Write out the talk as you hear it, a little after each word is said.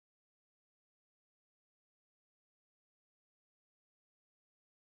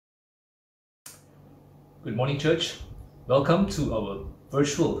Good morning, church. Welcome to our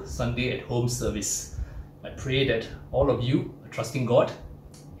virtual Sunday at home service. I pray that all of you are trusting God,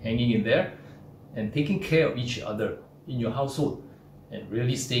 hanging in there, and taking care of each other in your household and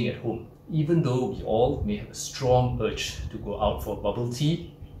really staying at home, even though we all may have a strong urge to go out for bubble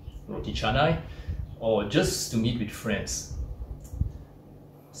tea, roti canai, or just to meet with friends.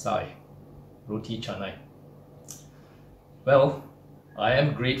 Sigh, roti canai. Well, I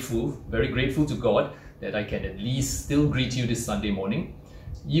am grateful, very grateful to God that I can at least still greet you this Sunday morning,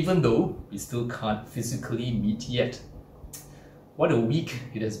 even though we still can't physically meet yet. What a week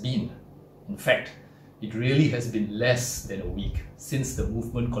it has been. In fact, it really has been less than a week since the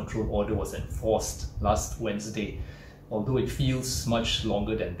movement control order was enforced last Wednesday, although it feels much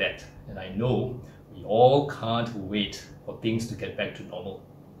longer than that. And I know we all can't wait for things to get back to normal.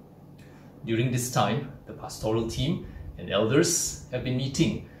 During this time, the pastoral team and elders have been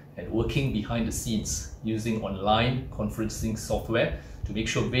meeting and working behind the scenes using online conferencing software to make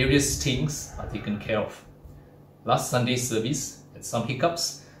sure various things are taken care of. Last Sunday's service had some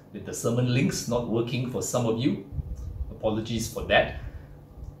hiccups with the sermon links not working for some of you. Apologies for that.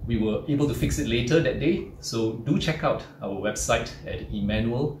 We were able to fix it later that day, so do check out our website at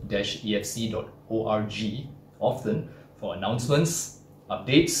emmanuel-efc.org often for announcements,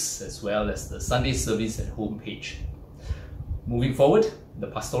 updates, as well as the Sunday service at home page. Moving forward, the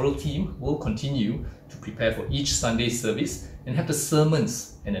pastoral team will continue to prepare for each Sunday service and have the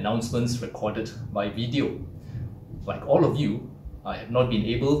sermons and announcements recorded by video. Like all of you, I have not been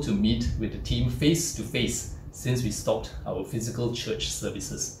able to meet with the team face to face since we stopped our physical church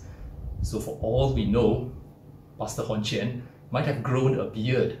services. So for all we know, Pastor Chien might have grown a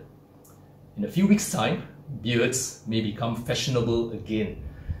beard. In a few weeks' time, beards may become fashionable again.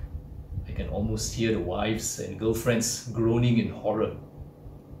 I can almost hear the wives and girlfriends groaning in horror.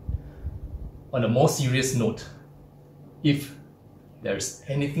 On a more serious note, if there's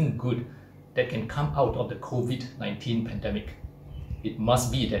anything good that can come out of the COVID-19 pandemic, it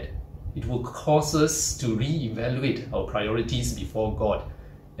must be that it will cause us to re-evaluate our priorities before God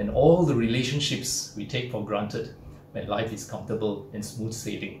and all the relationships we take for granted when life is comfortable and smooth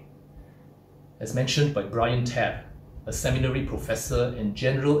sailing. As mentioned by Brian Tabb, a seminary professor and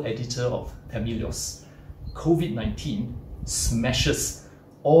general editor of Tamilios, COVID-19 smashes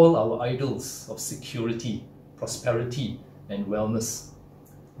all our idols of security, prosperity, and wellness.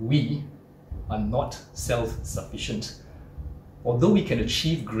 We are not self-sufficient. Although we can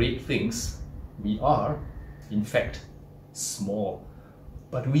achieve great things, we are, in fact, small.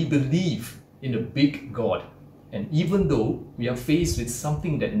 But we believe in a big God. And even though we are faced with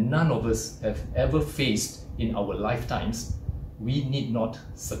something that none of us have ever faced in our lifetimes, we need not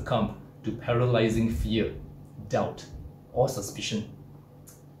succumb to paralyzing fear, doubt, or suspicion.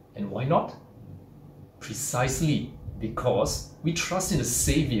 And why not? Precisely because we trust in a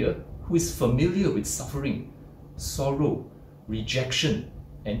Savior who is familiar with suffering, sorrow, rejection,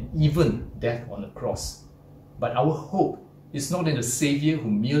 and even death on the cross. But our hope is not in a Savior who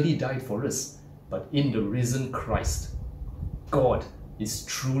merely died for us, but in the risen Christ. God is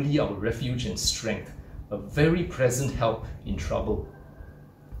truly our refuge and strength, a very present help in trouble.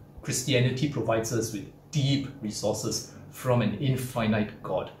 Christianity provides us with deep resources from an infinite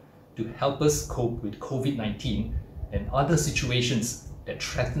God to help us cope with COVID-19 and other situations that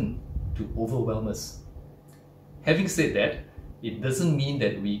threaten to overwhelm us. Having said that, it doesn't mean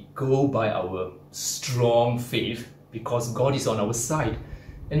that we go by our strong faith because God is on our side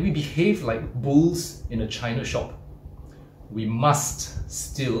and we behave like bulls in a china shop. We must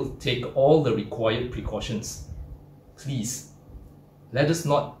still take all the required precautions. Please, let us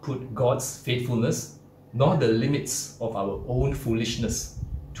not put God's faithfulness nor the limits of our own foolishness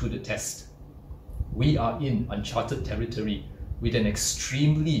to the test. We are in uncharted territory with an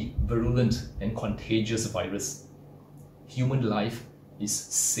extremely virulent and contagious virus. Human life is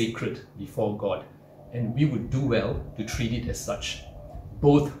sacred before God, and we would do well to treat it as such,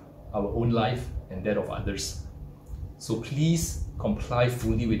 both our own life and that of others. So please comply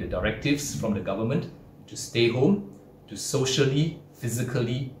fully with the directives from the government to stay home, to socially,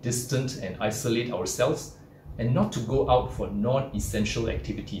 physically distance and isolate ourselves, and not to go out for non-essential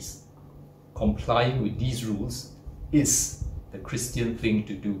activities. Complying with these rules is the Christian thing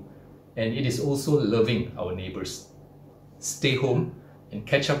to do, and it is also loving our neighbors. Stay home and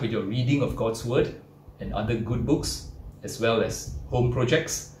catch up with your reading of God's Word and other good books, as well as home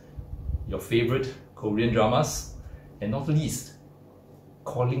projects, your favorite Korean dramas, and not least,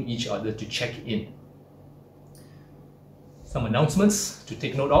 calling each other to check in. Some announcements to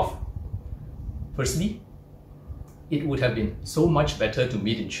take note of. Firstly, it would have been so much better to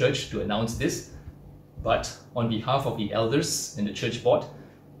meet in church to announce this, But on behalf of the elders and the church board,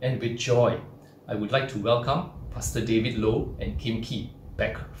 and with joy, I would like to welcome Pastor David Loh and Kim Kee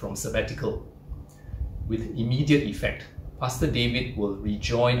back from sabbatical. With immediate effect, Pastor David will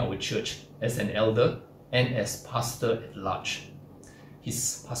rejoin our church as an elder and as pastor at large.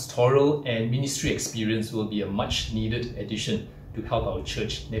 His pastoral and ministry experience will be a much needed addition to help our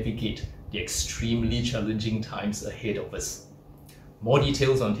church navigate the extremely challenging times ahead of us. More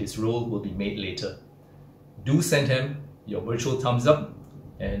details on his role will be made later. Do send him your virtual thumbs up,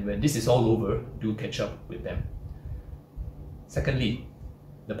 and when this is all over, do catch up with them. Secondly,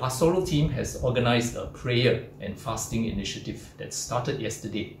 the pastoral team has organized a prayer and fasting initiative that started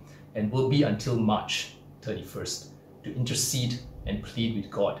yesterday and will be until March 31st to intercede and plead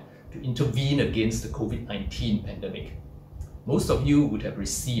with God to intervene against the COVID-19 pandemic. Most of you would have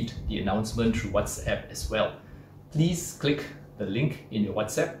received the announcement through WhatsApp as well. Please click the link in your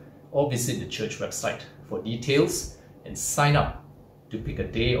WhatsApp or visit the church website for details and sign up to pick a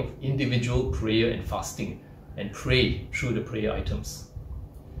day of individual prayer and fasting and pray through the prayer items.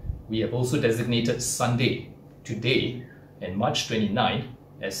 We have also designated Sunday, today, and March 29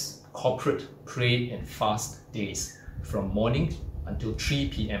 as corporate pray and fast days from morning until 3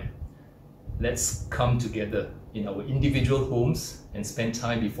 p.m. Let's come together in our individual homes and spend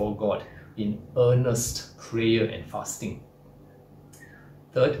time before God in earnest prayer and fasting.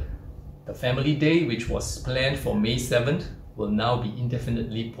 Third, the family day, which was planned for May 7th, will now be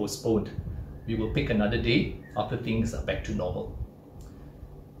indefinitely postponed. We will pick another day after things are back to normal.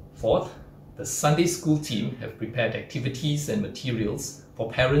 Fourth, the Sunday school team have prepared activities and materials for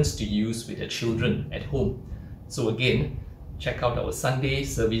parents to use with their children at home. So again, check out our Sunday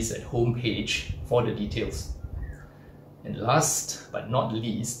service at home page for the details. And last but not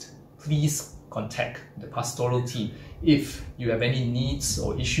least, please contact the pastoral team if you have any needs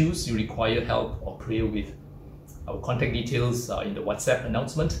or issues you require help or prayer with. Our contact details are in the WhatsApp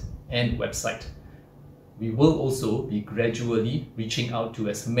announcement and website. We will also be gradually reaching out to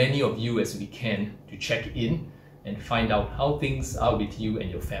as many of you as we can to check in and find out how things are with you and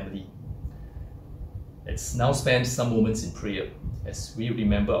your family. Let's now spend some moments in prayer as we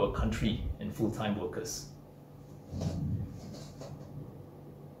remember our country and full-time workers.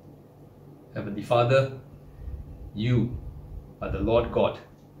 Heavenly Father, you are the Lord God,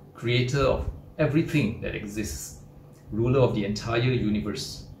 creator of everything that exists, ruler of the entire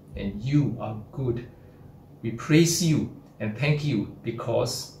universe, and you are good. We praise you and thank you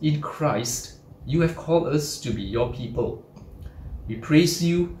because in Christ you have called us to be your people. We praise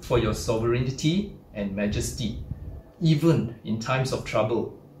you for your sovereignty and majesty, even in times of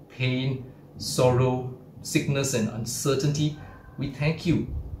trouble, pain, sorrow, sickness and uncertainty. We thank you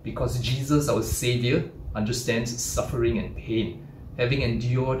because Jesus, our Savior, understands suffering and pain, having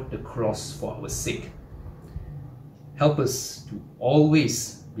endured the cross for our sake. Help us to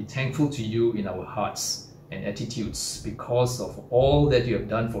always be thankful to you in our hearts and attitudes because of all that you have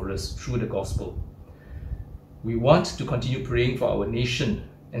done for us through the gospel. We want to continue praying for our nation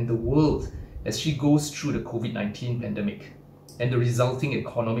and the world as she goes through the COVID-19 pandemic and the resulting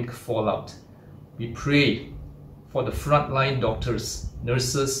economic fallout. We pray for the frontline doctors,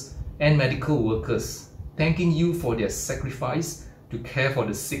 nurses, and medical workers, thanking you for their sacrifice to care for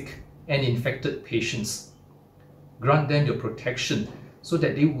the sick and infected patients. Grant them your protection so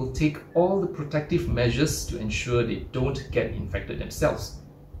that they will take all the protective measures to ensure they don't get infected themselves.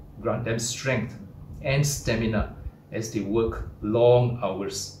 Grant them strength and stamina as they work long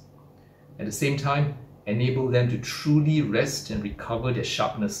hours. At the same time, enable them to truly rest and recover their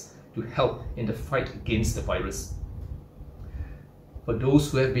sharpness to help in the fight against the virus. For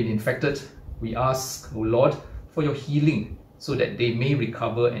those who have been infected, we ask, O Lord, for your healing so that they may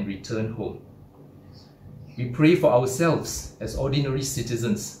recover and return home. We pray for ourselves as ordinary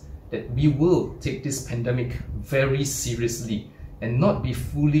citizens that we will take this pandemic very seriously and not be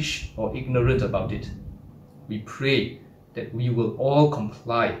foolish or ignorant about it. We pray that we will all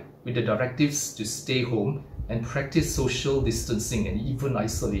comply with the directives to stay home and practice social distancing and even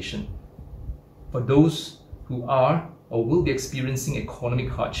isolation. For those who are or will be experiencing economic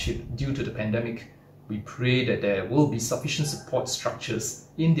hardship due to the pandemic, we pray that there will be sufficient support structures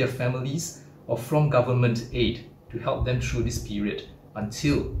in their families or from government aid to help them through this period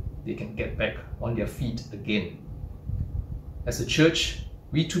until they can get back on their feet again. As a church,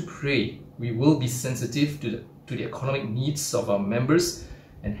 we too pray we will be sensitive to the economic needs of our members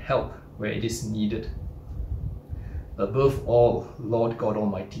and help where it is needed. Above all, Lord God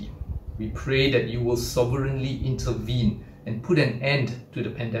Almighty, we pray that you will sovereignly intervene and put an end to the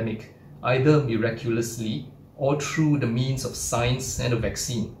pandemic, either miraculously or through the means of science and a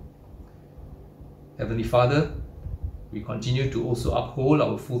vaccine. Heavenly Father, we continue to also uphold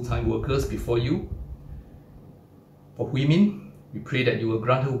our full-time workers before you. For Hui Min, we pray that you will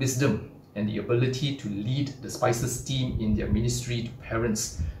grant her wisdom and the ability to lead the Spices team in their ministry to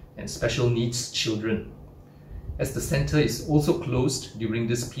parents and special needs children. As the center is also closed during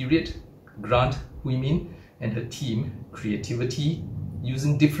this period, grant Hui Min and her team creativity,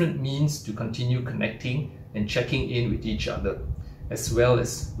 using different means to continue connecting and checking in with each other, as well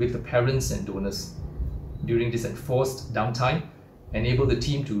as with the parents and donors. During this enforced downtime, enable the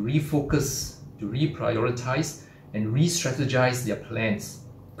team to refocus, to reprioritize, and re-strategize their plans,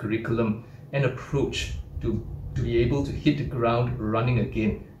 curriculum, and approach to be able to hit the ground running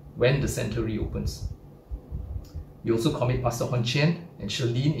again when the center reopens. We also commit Pastor Chien and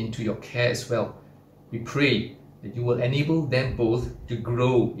Chien into your care as well. We pray that you will enable them both to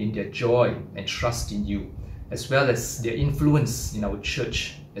grow in their joy and trust in you, as well as their influence in our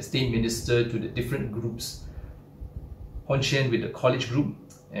church as they minister to the different groups. Chien with the college group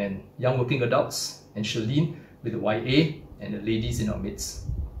and young working adults, and Chien with the YA and the ladies in our midst.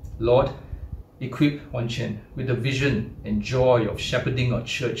 Lord, equip Chien with the vision and joy of shepherding our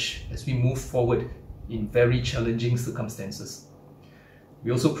church as we move forward in very challenging circumstances.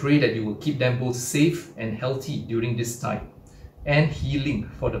 We also pray that you will keep them both safe and healthy during this time, and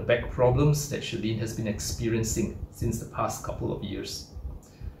healing for the back problems that Chien has been experiencing since the past couple of years.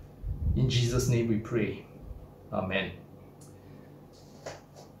 In Jesus' name we pray. Amen.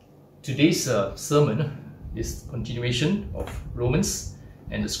 Today's sermon is a continuation of Romans,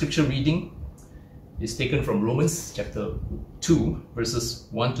 and the scripture reading is taken from Romans chapter 2, verses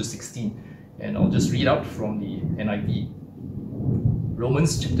 1 to 16. And I'll just read out from the NIV.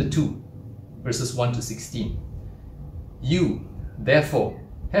 Romans chapter 2, verses 1 to 16. You, therefore,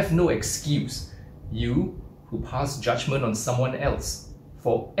 have no excuse, you who pass judgment on someone else.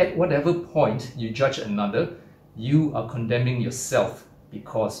 For at whatever point you judge another, you are condemning yourself,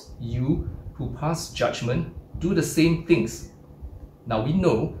 because you who pass judgment do the same things. Now we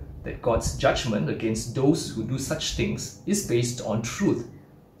know that God's judgment against those who do such things is based on truth.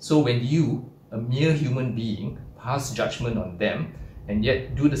 So when you, a mere human being, pass judgment on them and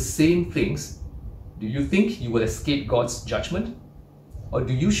yet do the same things, do you think you will escape God's judgment? Or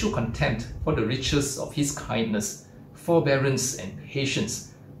do you show contempt for the riches of His kindness, forbearance and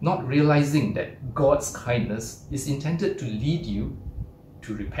patience, not realizing that God's kindness is intended to lead you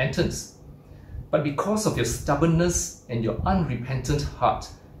to repentance? But because of your stubbornness and your unrepentant heart,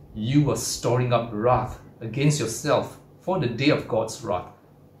 you are storing up wrath against yourself for the day of God's wrath,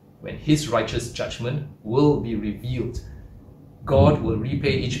 when His righteous judgment will be revealed. God will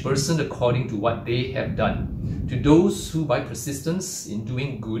repay each person according to what they have done. To those who by persistence in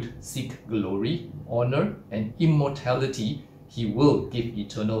doing good seek glory, honor, and immortality, He will give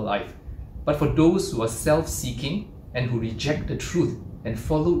eternal life. But for those who are self-seeking and who reject the truth and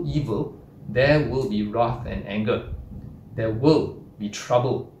follow evil, there will be wrath and anger. There will be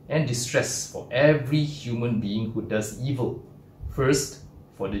trouble and distress for every human being who does evil. First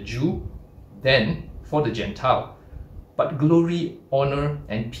for the Jew, then for the Gentile. But glory, honor,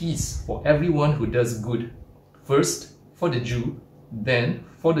 and peace for everyone who does good. First for the Jew, then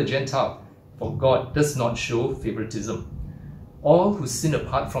for the Gentile. For God does not show favoritism. All who sin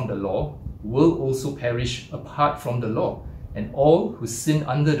apart from the law will also perish apart from the law, and all who sin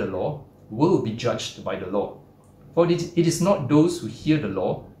under the law will be judged by the law. For it is not those who hear the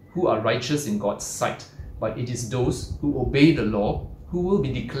law who are righteous in God's sight, but it is those who obey the law who will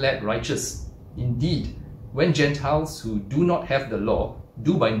be declared righteous. Indeed, when Gentiles who do not have the law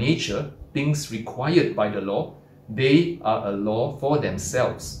do by nature things required by the law, they are a law for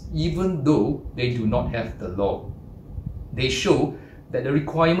themselves, even though they do not have the law. They show that the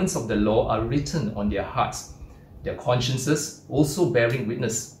requirements of the law are written on their hearts, their consciences also bearing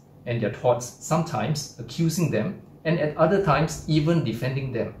witness, and their thoughts sometimes accusing them, and at other times even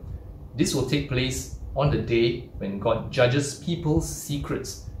defending them. This will take place on the day when God judges people's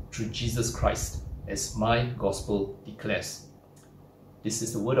secrets through Jesus Christ, as my gospel declares. This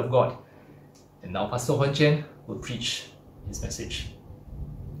is the word of God. And now Pastor Chien will preach his message.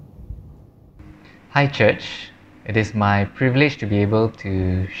 Hi church, it is my privilege to be able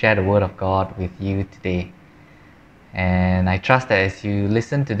to share the word of God with you today. And I trust that as you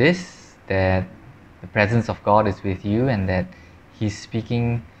listen to this, that the presence of God is with you and that He's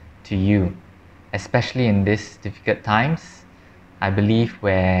speaking to you, especially in these difficult times. I believe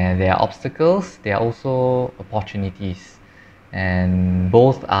where there are obstacles, there are also opportunities, and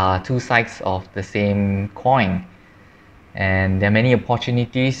both are two sides of the same coin. And there are many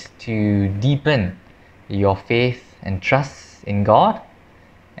opportunities to deepen your faith and trust in God,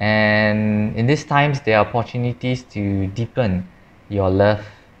 And in these times, there are opportunities to deepen your love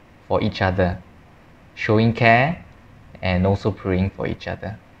for each other, showing care and also praying for each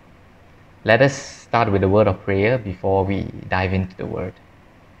other. Let us start with a word of prayer before we dive into the word.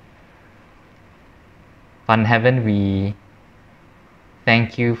 Father in heaven, we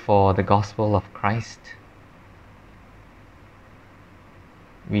thank you for the gospel of Christ.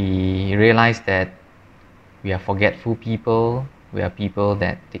 We realize that we are forgetful people. We are people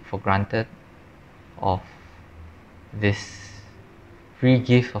that take for granted of this free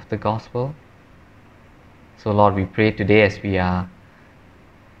gift of the gospel. So Lord, we pray today as we are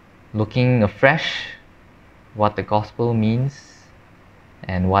looking afresh what the gospel means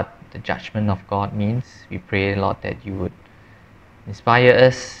and what the judgment of God means. We pray, Lord, that you would inspire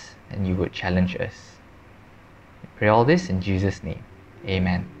us and you would challenge us. We pray all this in Jesus' name.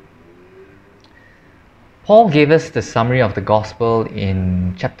 Amen. Paul gave us the summary of the gospel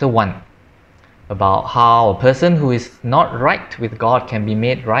in chapter 1 about how a person who is not right with God can be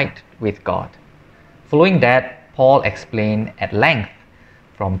made right with God. Following that, Paul explained at length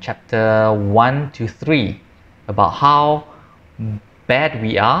from chapter 1 to 3 about how bad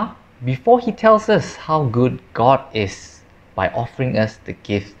we are before he tells us how good God is by offering us the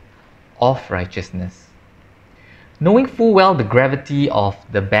gift of righteousness. Knowing full well the gravity of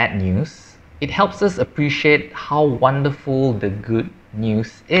the bad news, it helps us appreciate how wonderful the good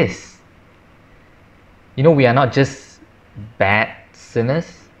news is. You know, we are not just bad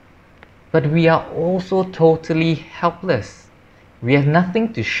sinners, but we are also totally helpless. We have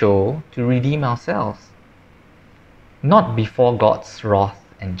nothing to show to redeem ourselves, not before God's wrath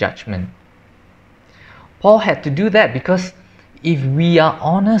and judgment. Paul had to do that because if we are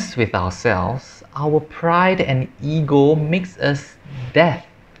honest with ourselves, our pride and ego makes us deaf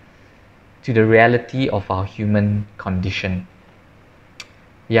to the reality of our human condition.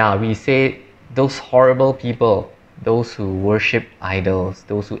 Yeah, we say those horrible people, those who worship idols,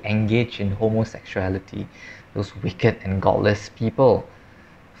 those who engage in homosexuality, those wicked and godless people,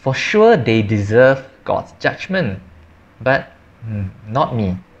 for sure they deserve God's judgment, but not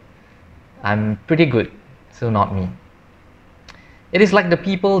me. I'm pretty good, so not me. It is like the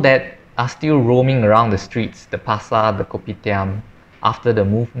people that are still roaming around the streets, the pasar, the kopitiam, after the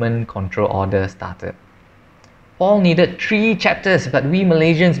movement control order started. Paul needed 3 chapters, but we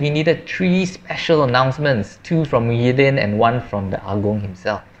Malaysians, we needed 3 special announcements, 2 from Muhyiddin and 1 from the Agong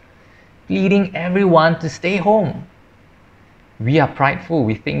himself, pleading everyone to stay home. We are prideful,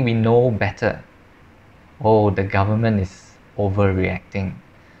 we think we know better. Oh, the government is overreacting.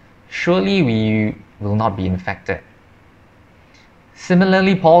 Surely we will not be infected.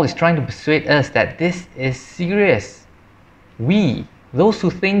 Similarly, Paul is trying to persuade us that this is serious. We, those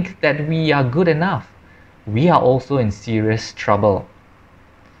who think that we are good enough, we are also in serious trouble.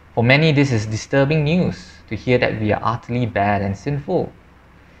 For many, this is disturbing news to hear that we are utterly bad and sinful.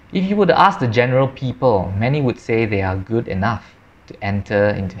 If you were to ask the general people, many would say they are good enough to enter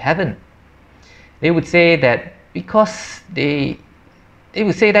into heaven. They would say that because they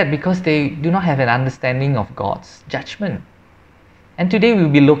do not have an understanding of God's judgment. And today we'll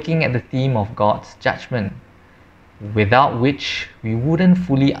be looking at the theme of God's judgment, without which we wouldn't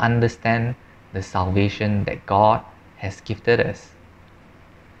fully understand the salvation that God has gifted us.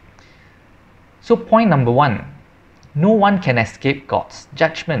 So point number 1, no one can escape God's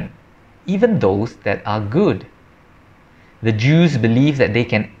judgment, even those that are good. The Jews believe that they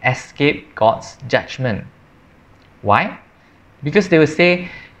can escape God's judgment. Why? Because they will say,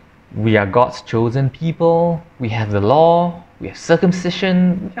 we are God's chosen people, we have the law, we have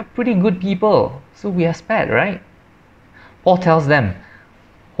circumcision, we are pretty good people, so we are spared, right? Paul tells them,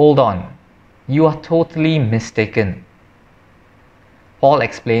 hold on, you are totally mistaken. Paul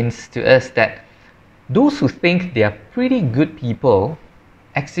explains to us that those who think they are pretty good people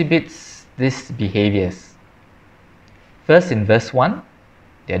exhibits these behaviors. First, in verse 1,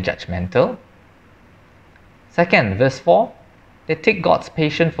 they are judgmental. Second, verse 4, they take God's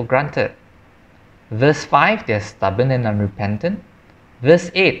patience for granted. Verse 5, they are stubborn and unrepentant.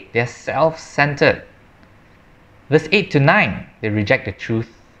 Verse 8, they are self-centered. Verse 8 to 9, they reject the truth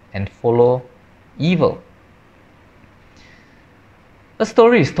and follow evil. A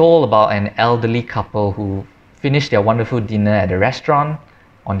story is told about an elderly couple who finished their wonderful dinner at a restaurant.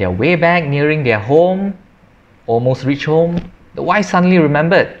 On their way back, nearing their home, almost reached home, the wife suddenly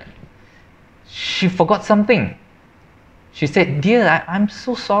remembered. She forgot something. She said, "Dear, I'm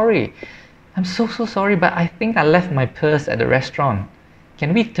so sorry. I'm so sorry, but I think I left my purse at the restaurant.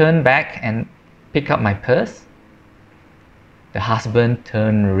 Can we turn back and pick up my purse?" The husband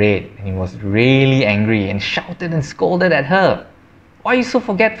turned red and he was really angry and shouted and scolded at her. Why are you so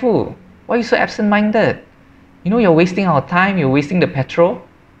forgetful? Why are you so absent-minded? You know, you're wasting our time, you're wasting the petrol.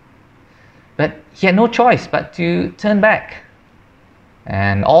 But he had no choice but to turn back.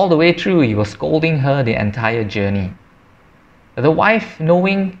 And all the way through, he was scolding her the entire journey. The wife,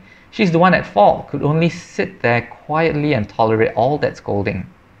 knowing she's the one at fault, could only sit there quietly and tolerate all that scolding.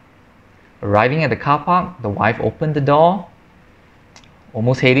 Arriving at the car park, the wife opened the door,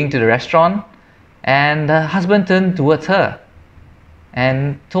 almost heading to the restaurant, and the husband turned towards her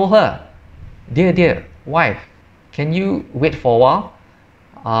and told her, dear wife, can you wait for a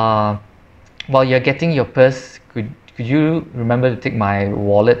while you're getting your purse, could you remember to take my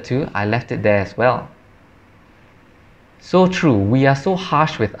wallet too? I left it there as well. So true, we are so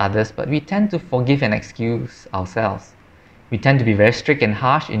harsh with others, but we tend to forgive and excuse ourselves. We tend to be very strict and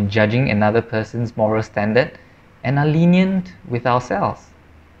harsh in judging another person's moral standard and are lenient with ourselves.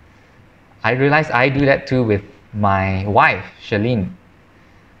 I realize I do that too with my wife, Chien.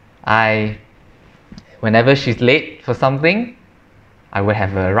 Whenever she's late for something, I would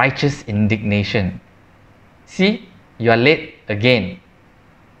have a righteous indignation. See, you are late again.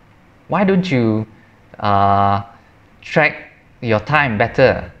 Why don't you track your time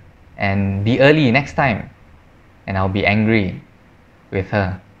better and be early next time? And I'll be angry with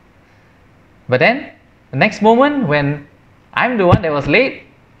her. But then, the next moment when I'm the one that was late,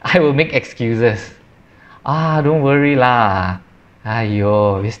 I will make excuses. Don't worry lah.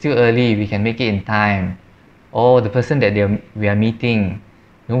 Aiyo, we're still early, we can make it in time. Oh, the person that we are meeting,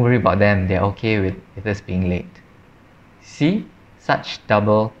 don't worry about them, they're okay with us being late. See, such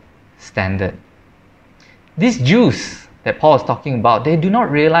double standard. These Jews that Paul is talking about, they do not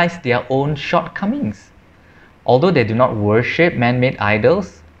realize their own shortcomings. Although they do not worship man-made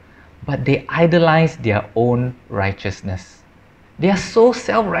idols, but they idolize their own righteousness. They are so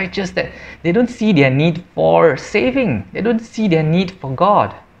self-righteous that they don't see their need for saving. They don't see their need for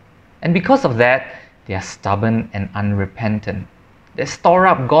God. And because of that, they are stubborn and unrepentant. They store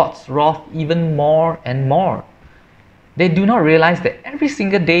up God's wrath even more and more. They do not realize that every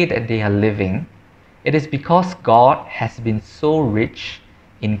single day that they are living, it is because God has been so rich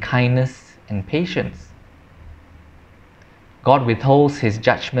in kindness and patience. God withholds His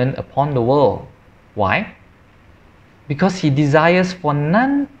judgment upon the world. Why? Because He desires for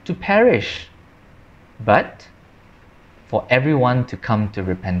none to perish, but for everyone to come to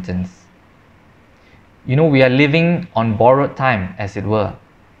repentance. You know, we are living on borrowed time, as it were,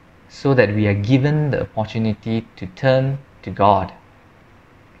 so that we are given the opportunity to turn to God.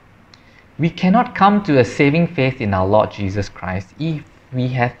 We cannot come to a saving faith in our Lord Jesus Christ if we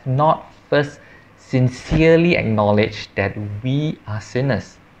have not first sincerely acknowledged that we are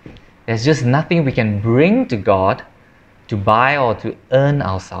sinners. There's just nothing we can bring to God to buy or to earn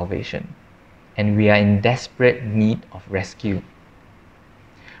our salvation, and we are in desperate need of rescue.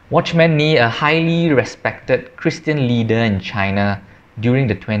 Watchman Nee, a highly respected Christian leader in China during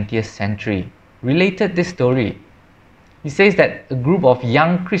the 20th century, related this story. He says that a group of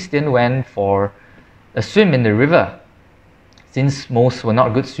young Christians went for a swim in the river. Since most were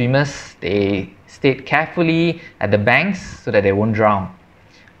not good swimmers, they stayed carefully at the banks so that they won't drown.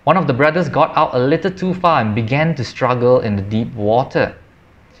 One of the brothers got out a little too far and began to struggle in the deep water.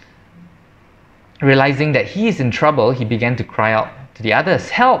 Realizing that he is in trouble, he began to cry out to the others,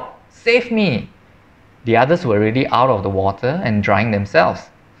 "Help! Save me!" The others were already out of the water and drying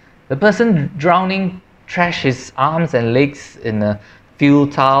themselves. The person drowning thrashed his arms and legs in a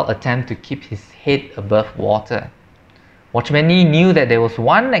futile attempt to keep his head above water. Watchman Nee knew that there was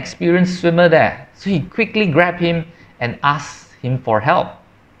one experienced swimmer there, so he quickly grabbed him and asked him for help.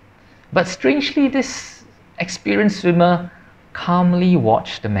 But strangely, this experienced swimmer calmly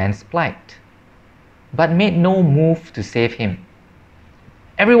watched the man's plight, but made no move to save him.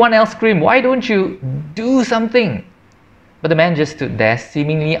 Everyone else screamed, "Why don't you do something?" But the man just stood there,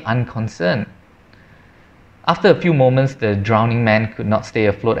 seemingly unconcerned. After a few moments, the drowning man could not stay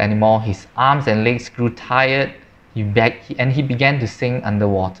afloat anymore. His arms and legs grew tired, and he began to sink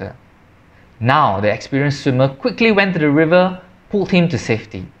underwater. Now, the experienced swimmer quickly went to the river, pulled him to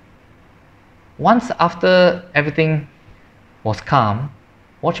safety. Once after everything was calm,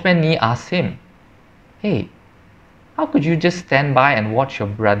 Watchman Nee asked him, "Hey, how could you just stand by and watch your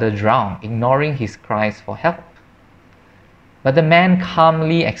brother drown, ignoring his cries for help?" But the man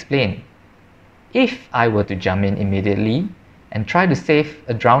calmly explained, "If I were to jump in immediately and try to save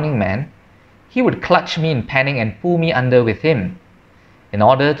a drowning man, he would clutch me in panic and pull me under with him. In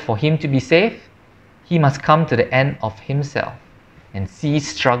order for him to be safe, he must come to the end of himself and cease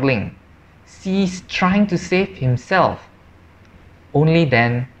struggling, cease trying to save himself. Only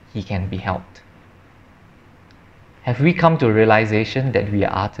then he can be helped." Have we come to a realization that we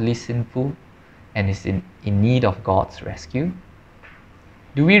are utterly sinful and is in need of God's rescue?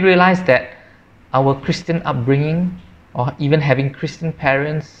 Do we realize that our Christian upbringing, or even having Christian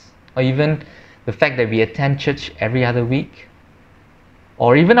parents, or even the fact that we attend church every other week,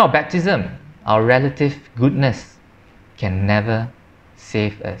 or even our baptism, our relative goodness, can never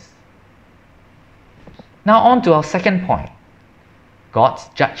save us? Now on to our second point. God's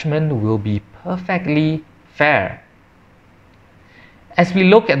judgment will be perfectly fair. As we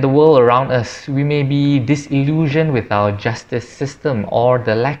look at the world around us, we may be disillusioned with our justice system or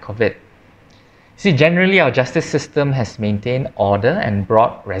the lack of it. See, generally our justice system has maintained order and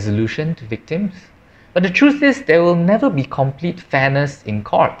brought resolution to victims. But the truth is, there will never be complete fairness in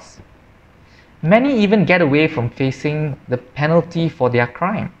courts. Many even get away from facing the penalty for their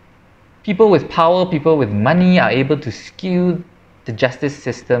crime. People with power, people with money are able to skew the justice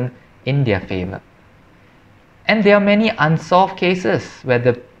system in their favor. And there are many unsolved cases where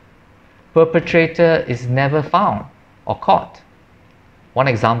the perpetrator is never found or caught. One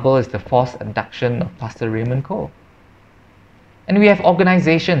example is the forced abduction of Pastor Raymond Cole. And we have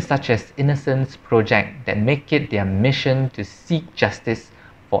organizations such as Innocence Project that make it their mission to seek justice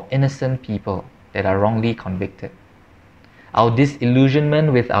for innocent people that are wrongly convicted. Our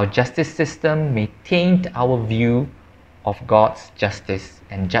disillusionment with our justice system may taint our view of God's justice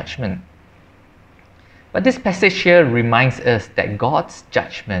and judgment. But this passage here reminds us that God's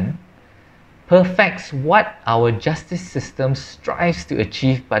judgment perfects what our justice system strives to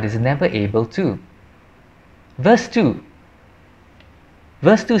achieve but is never able to. Verse 2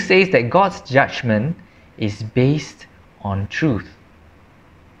 says that God's judgment is based on truth.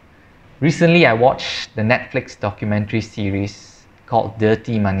 Recently, I watched the Netflix documentary series called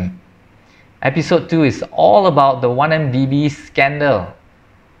Dirty Money. Episode 2 is all about the 1MDB scandal,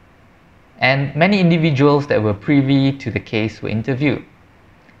 and many individuals that were privy to the case were interviewed.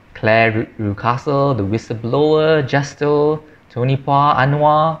 Claire Rucastle, the whistleblower, Justo, Tony Pa,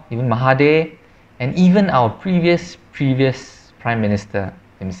 Anwar, even Mahathir, and even our previous Prime Minister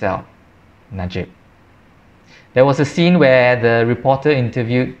himself, Najib. There was a scene where the reporter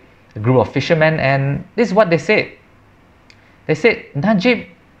interviewed a group of fishermen, and this is what they said. They said, Najib,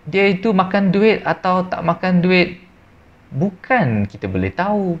 dia itu makan duit atau tak makan duit, bukan kita boleh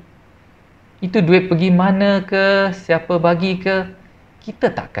tahu. Itu duit pergi mana ke, siapa bagi ke,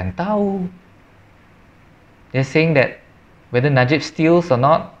 kita takkan tahu. They're saying that whether Najib steals or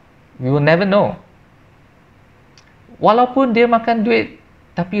not, we will never know. Walaupun dia makan duit,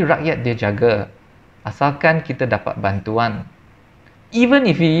 tapi rakyat dia jaga. Asalkan kita dapat bantuan. Even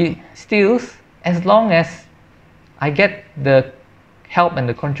if he steals, as long as I get the help and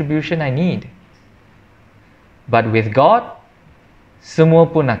the contribution I need. But with God, semua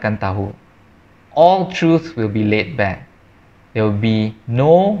pun akan tahu. All truth will be laid bare. There will be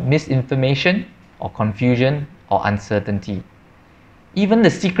no misinformation or confusion or uncertainty. Even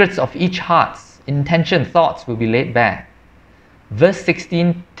the secrets of each heart's intention, thoughts will be laid bare. Verse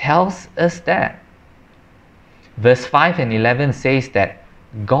 16 tells us that. Verse 5 and 11 says that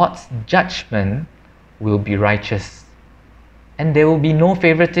God's judgment will be righteous. And there will be no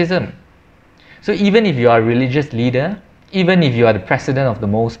favoritism. So even if you are a religious leader, even if you are the president of the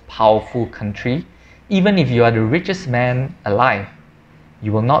most powerful country, even if you are the richest man alive,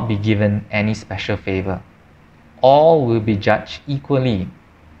 you will not be given any special favor. All will be judged equally,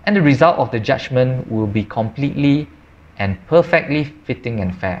 and the result of the judgment will be completely and perfectly fitting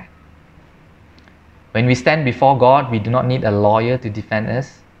and fair. When we stand before God, we do not need a lawyer to defend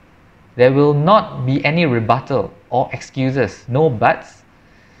us. There will not be any rebuttal or excuses, no buts,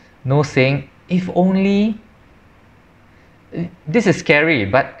 no saying, if only. This is scary,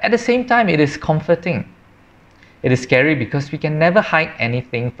 but at the same time, it is comforting. It is scary because we can never hide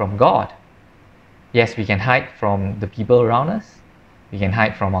anything from God. Yes, we can hide from the people around us. We can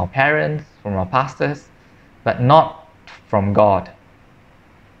hide from our parents, from our pastors, but not from God.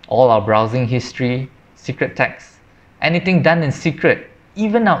 All our browsing history, secret texts, anything done in secret,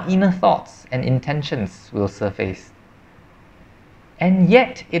 even our inner thoughts and intentions will surface. And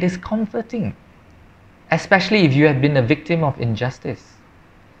yet, it is comforting, especially if you have been a victim of injustice,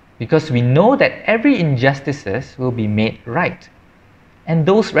 because we know that every injustice will be made right, and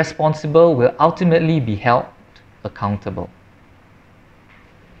those responsible will ultimately be held accountable.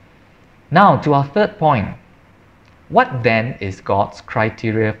 Now to our third point. What then is God's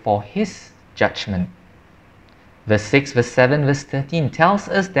criteria for His judgment? Verse 6, verse 7, verse 13 tells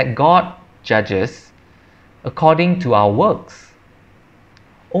us that God judges according to our works.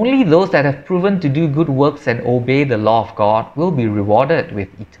 Only those that have proven to do good works and obey the law of God will be rewarded with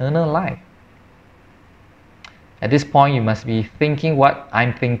eternal life. At this point, you must be thinking what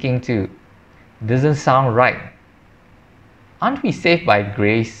I'm thinking too. Doesn't sound right. Aren't we saved by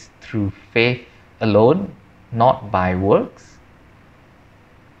grace through faith alone, not by works?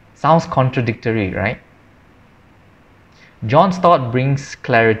 Sounds contradictory, right? John Stott brings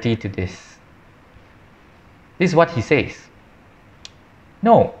clarity to this. This is what he says.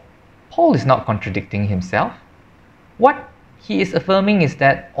 No, Paul is not contradicting himself. What he is affirming is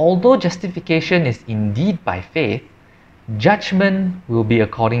that although justification is indeed by faith, judgment will be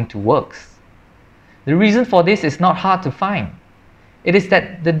according to works. The reason for this is not hard to find. It is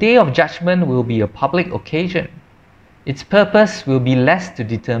that the day of judgment will be a public occasion. Its purpose will be less to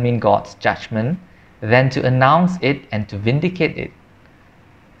determine God's judgment than to announce it and to vindicate it.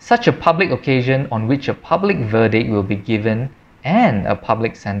 Such a public occasion on which a public verdict will be given and a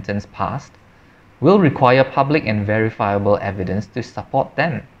public sentence passed will require public and verifiable evidence to support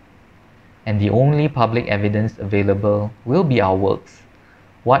them. And the only public evidence available will be our works,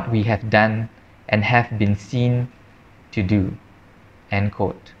 what we have done and have been seen to do. End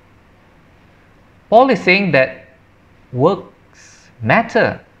quote. Paul is saying that works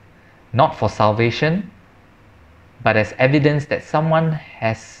matter, not for salvation, but as evidence that someone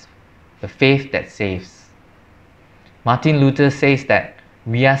has the faith that saves. Martin Luther says that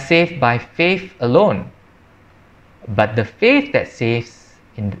we are saved by faith alone, but the faith that saves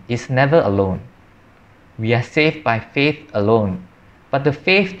is never alone. We are saved by faith alone, but the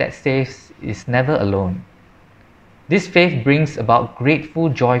faith that saves is never alone. This faith brings about grateful,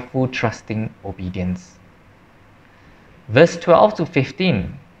 joyful, trusting obedience. Verse 12 to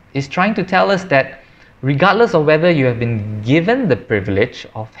 15 is trying to tell us that regardless of whether you have been given the privilege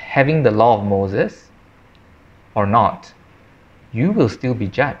of having the law of Moses or not, you will still be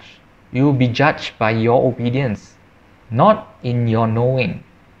judged. You will be judged by your obedience, not in your knowing.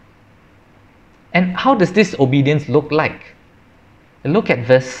 And how does this obedience look like? Look at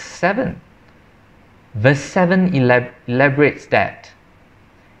verse 7. Verse 7 elaborates that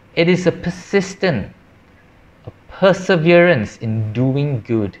it is a persistent, a perseverance in doing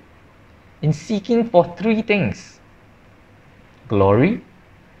good, in seeking for three things: glory,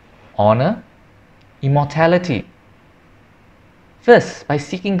 honor, immortality. First, by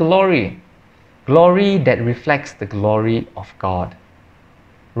seeking glory, glory that reflects the glory of God.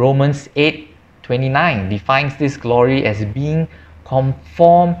 Romans 8:29 defines this glory as being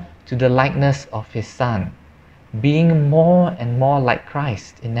conformed to the likeness of His Son, being more and more like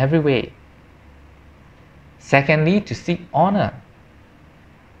Christ in every way. Secondly, to seek honor.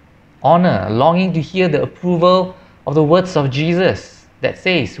 Honor, longing to hear the approval of the words of Jesus that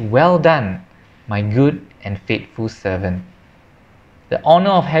says, "Well done, my good and faithful servant." The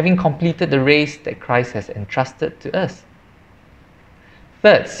honor of having completed the race that Christ has entrusted to us.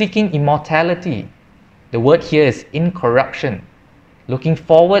 Third, seeking immortality. The word here is incorruption. Looking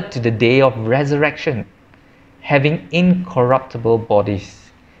forward to the day of resurrection, having incorruptible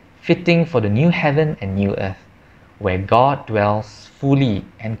bodies, fitting for the new heaven and new earth, where God dwells fully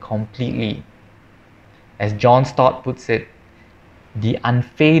and completely. As John Stott puts it, the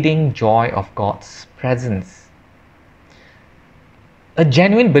unfading joy of God's presence. A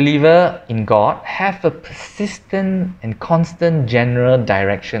genuine believer in God have a persistent and constant general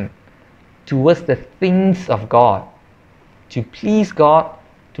direction towards the things of God, to please God,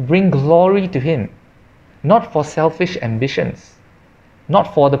 to bring glory to Him, not for selfish ambitions,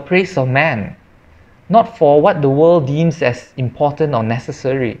 not for the praise of man, not for what the world deems as important or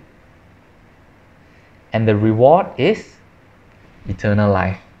necessary. And the reward is eternal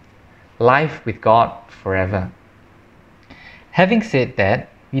life, life with God forever. Having said that,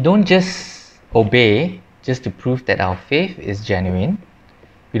 we don't just obey just to prove that our faith is genuine.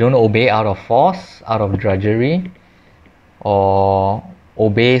 We don't obey out of force, out of drudgery, or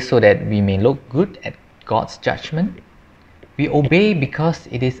obey so that we may look good at God's judgment. We obey because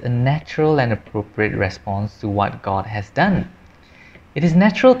it is a natural and appropriate response to what God has done. It is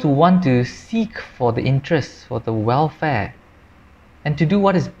natural to want to seek for the interests, for the welfare, and to do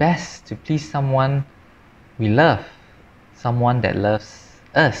what is best to please someone we love, someone that loves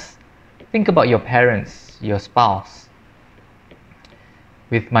us. Think about your parents, your spouse.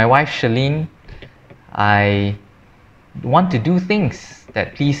 With my wife Chien, I want to do things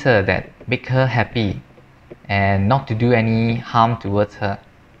that please her, that make her happy, and not to do any harm towards her.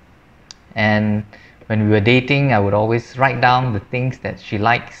 And when we were dating, I would always write down the things that she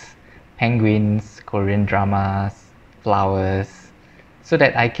likes: penguins, Korean dramas, flowers, so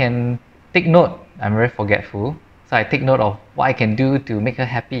that I can take note. I'm very forgetful, so I take note of what I can do to make her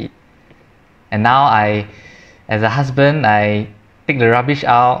happy. And now as a husband, I take the rubbish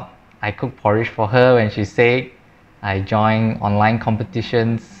out, I cook porridge for her when she's sick, I join online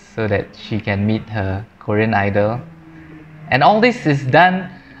competitions so that she can meet her Korean idol. And all this is done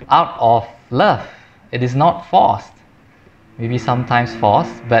out of love. It is not forced. Maybe sometimes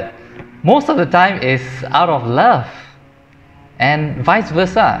forced, but most of the time is out of love. And vice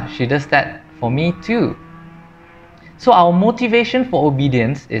versa, she does that for me too. So our motivation for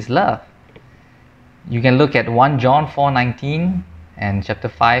obedience is love. You can look at 1 John 4:19 and chapter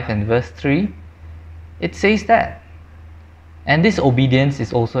 5 and verse 3. It says that. And this obedience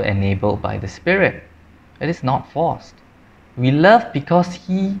is also enabled by the Spirit. It is not forced. We love because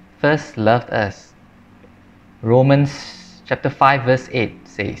He first loved us. Romans chapter 5 verse 8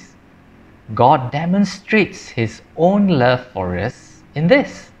 says, God demonstrates His own love for us in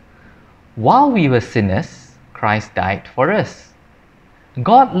this. While we were sinners, Christ died for us.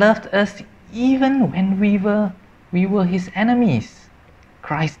 God loved us even when we were His enemies.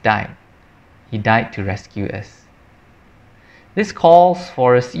 Christ died. He died to rescue us. This calls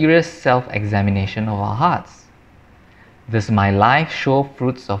for a serious self-examination of our hearts. Does my life show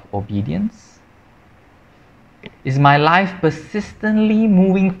fruits of obedience? Is my life persistently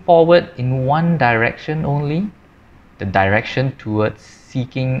moving forward in one direction only? The direction towards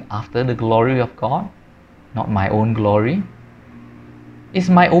seeking after the glory of God, not my own glory? Is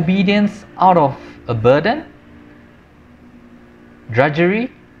my obedience out of a burden,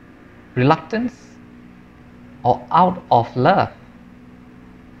 drudgery, reluctance, or out of love?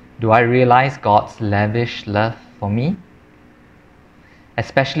 Do I realize God's lavish love for me?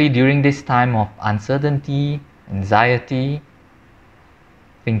 Especially during this time of uncertainty, anxiety,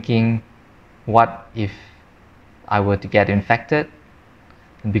 thinking, what if I were to get infected?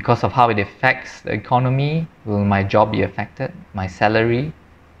 And because of how it affects the economy, will my job be affected? My salary?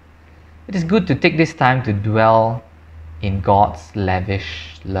 It is good to take this time to dwell in God's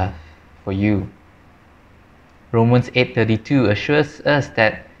lavish love for you. Romans 8:32 assures us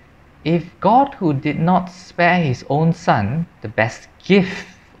that if God, who did not spare His own Son, the best gift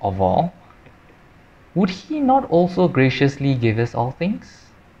of all, would He not also graciously give us all things?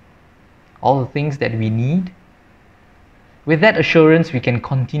 All the things that we need? With that assurance, we can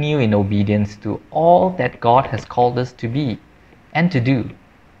continue in obedience to all that God has called us to be and to do.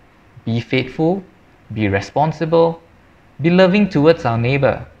 Be faithful, be responsible, be loving towards our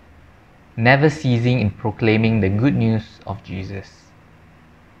neighbor, never ceasing in proclaiming the good news of Jesus.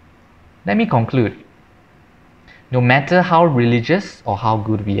 Let me conclude. No matter how religious or how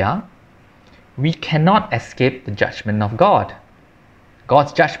good we are, we cannot escape the judgment of God.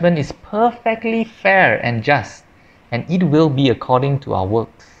 God's judgment is perfectly fair and just, and it will be according to our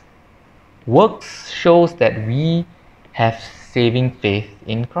works. Works shows that we have saving faith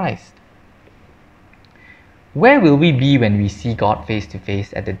in Christ. Where will we be when we see God face to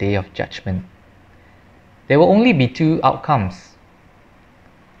face at the day of judgment? There will only be two outcomes.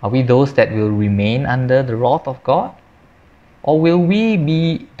 Are we those that will remain under the wrath of God? Or will we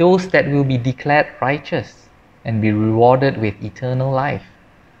be those that will be declared righteous and be rewarded with eternal life?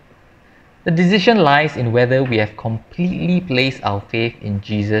 The decision lies in whether we have completely placed our faith in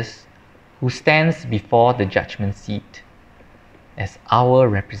Jesus, who stands before the judgment seat as our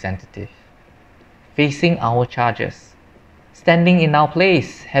representative, facing our charges, standing in our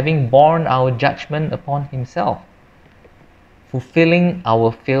place, having borne our judgment upon Himself, fulfilling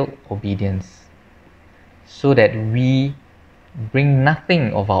our failed obedience, so that we bring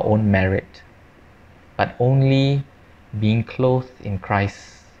nothing of our own merit, but only being clothed in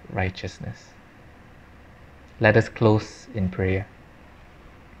Christ's righteousness. Let us close in prayer.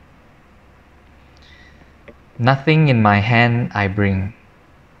 Nothing in my hand I bring,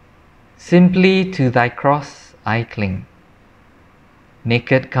 simply to Thy cross I cling.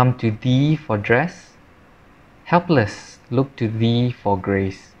 Naked come to Thee for dress, helpless look to Thee for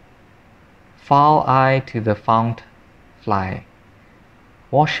grace. Foul I to the fount fly,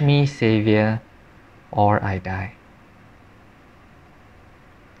 wash me, Saviour, or I die.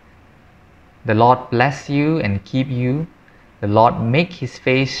 The Lord bless you and keep you. The Lord make His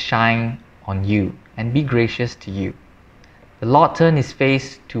face shine on you and be gracious to you. The Lord turn His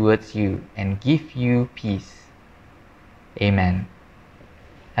face towards you and give you peace. Amen.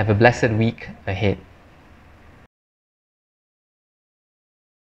 Have a blessed week ahead.